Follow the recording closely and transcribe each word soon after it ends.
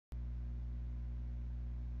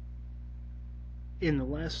In the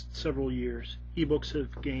last several years, ebooks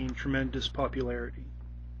have gained tremendous popularity.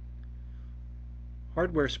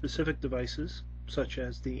 Hardware-specific devices, such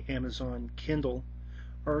as the Amazon Kindle,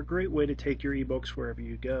 are a great way to take your ebooks wherever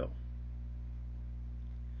you go.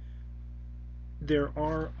 There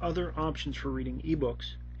are other options for reading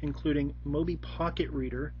ebooks, including Mobipocket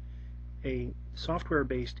Reader, a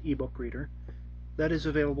software-based ebook reader that is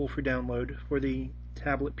available for download for the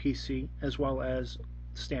tablet PC as well as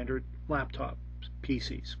standard laptop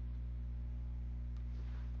PCs.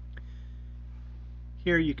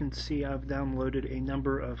 Here you can see I've downloaded a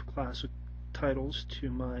number of classic titles to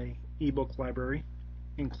my ebook library,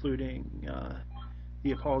 including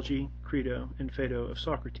The Apology, Credo, and Phaedo of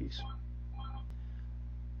Socrates.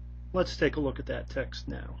 Let's take a look at that text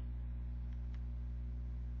now.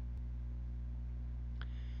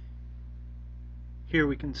 Here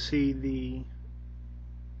we can see the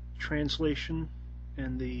translation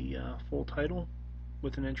and the full title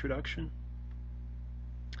with an introduction.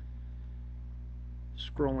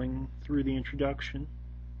 Scrolling through the introduction,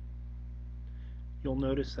 you'll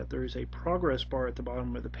notice that there is a progress bar at the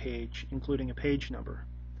bottom of the page, including a page number.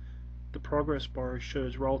 The progress bar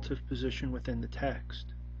shows relative position within the text.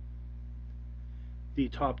 The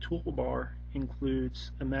top toolbar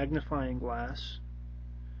includes a magnifying glass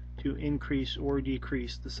to increase or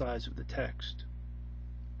decrease the size of the text.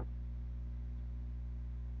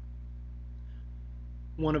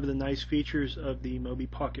 One of the nice features of the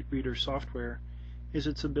Mobipocket Reader software is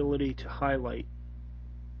its ability to highlight.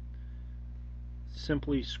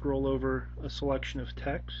 Simply scroll over a selection of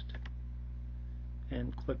text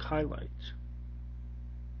and click Highlight.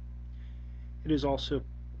 It is also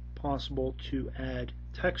possible to add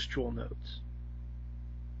textual notes.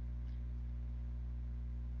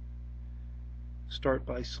 Start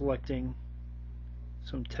by selecting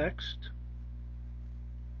some text.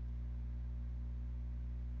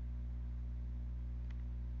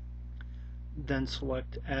 Then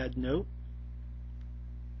select Add Note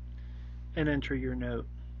and enter your note.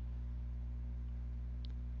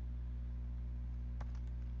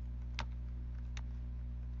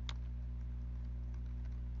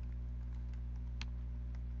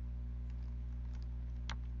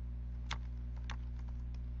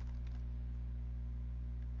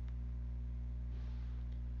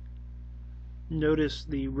 Notice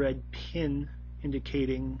the red pin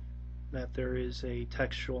indicating that there is a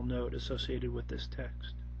textual note associated with this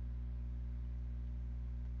text.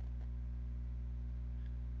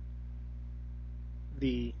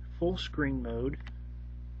 The full screen mode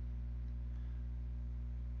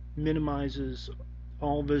minimizes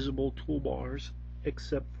all visible toolbars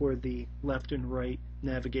except for the left and right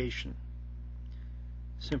navigation.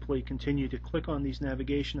 Simply continue to click on these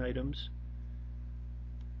navigation items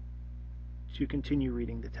to continue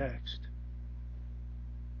reading the text.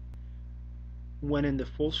 When in the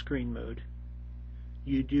full screen mode,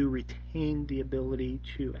 you do retain the ability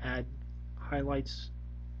to add highlights.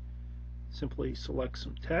 Simply select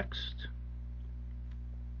some text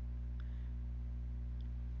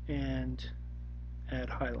and add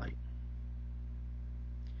highlight.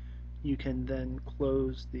 You can then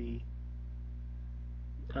close the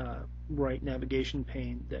right navigation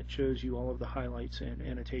pane that shows you all of the highlights and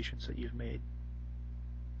annotations that you've made.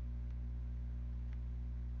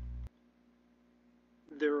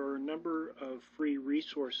 There are a number of free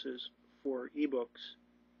resources for ebooks,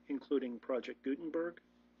 including Project Gutenberg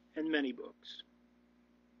and many books.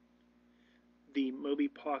 The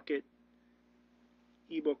Mobipocket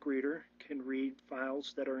ebook reader can read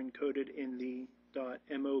files that are encoded in the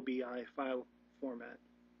 .mobi file format.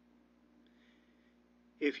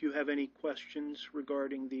 If you have any questions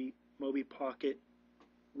regarding the Mobipocket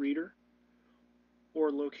Reader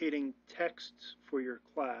or locating texts for your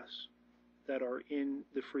class that are in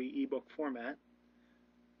the free ebook format,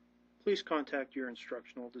 please contact your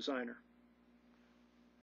instructional designer.